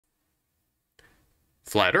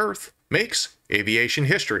Flat Earth makes aviation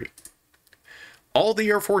history. All the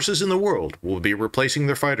air forces in the world will be replacing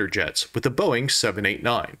their fighter jets with the Boeing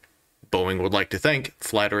 789. Boeing would like to thank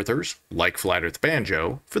flat earthers, like Flat Earth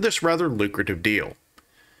Banjo, for this rather lucrative deal.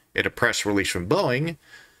 In a press release from Boeing,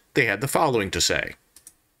 they had the following to say.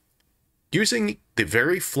 Using the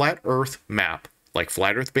very flat Earth map, like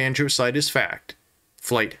Flat Earth Banjo's site is fact,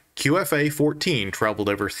 flight QFA-14 traveled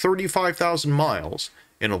over 35,000 miles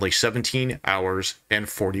in only 17 hours and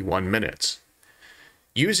 41 minutes.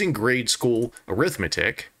 Using grade school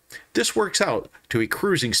arithmetic, this works out to a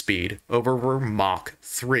cruising speed of over Mach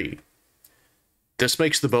 3. This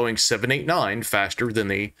makes the Boeing 789 faster than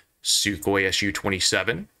the Sukhoi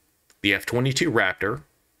Su-27, the F-22 Raptor,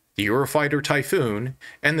 the Eurofighter Typhoon,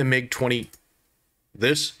 and the MiG-20.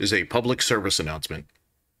 This is a public service announcement.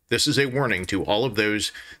 This is a warning to all of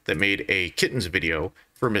those that made a kittens video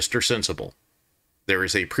for Mr. Sensible. There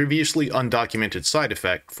is a previously undocumented side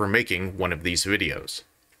effect for making one of these videos.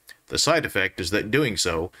 The side effect is that doing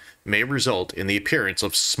so may result in the appearance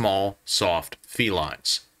of small, soft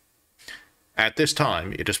felines. At this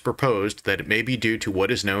time, it is proposed that it may be due to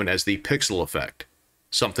what is known as the pixel effect,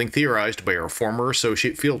 something theorized by our former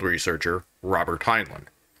associate field researcher, Robert Heinlein.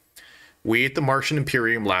 We at the Martian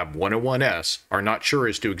Imperium Lab 101S are not sure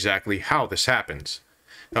as to exactly how this happens.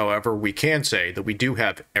 However, we can say that we do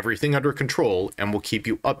have everything under control and will keep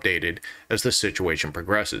you updated as the situation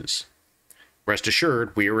progresses. Rest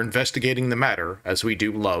assured, we are investigating the matter as we do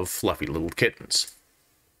love fluffy little kittens.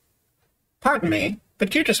 Pardon me,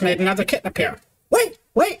 but you just made another kitten appear. Wait!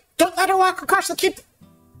 Don't let her walk across the keep.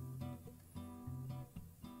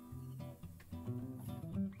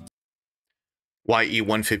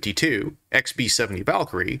 YE-152, XB-70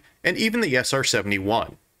 Valkyrie, and even the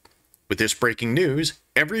SR-71. With this breaking news,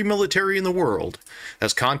 every military in the world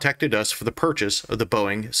has contacted us for the purchase of the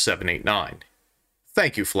Boeing 789.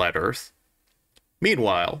 Thank you, Flat Earth.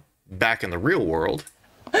 Meanwhile, back in the real world...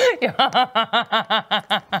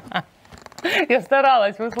 Я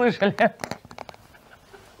старалась, вы слышали.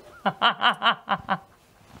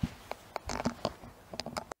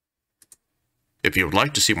 If you would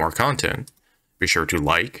like to see more content, be sure to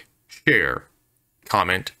like, share,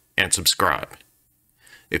 comment, and subscribe.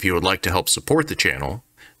 If you would like to help support the channel,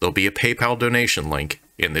 there'll be a PayPal donation link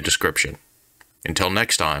in the description. Until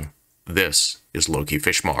next time, this is Loki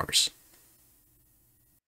Fish Mars.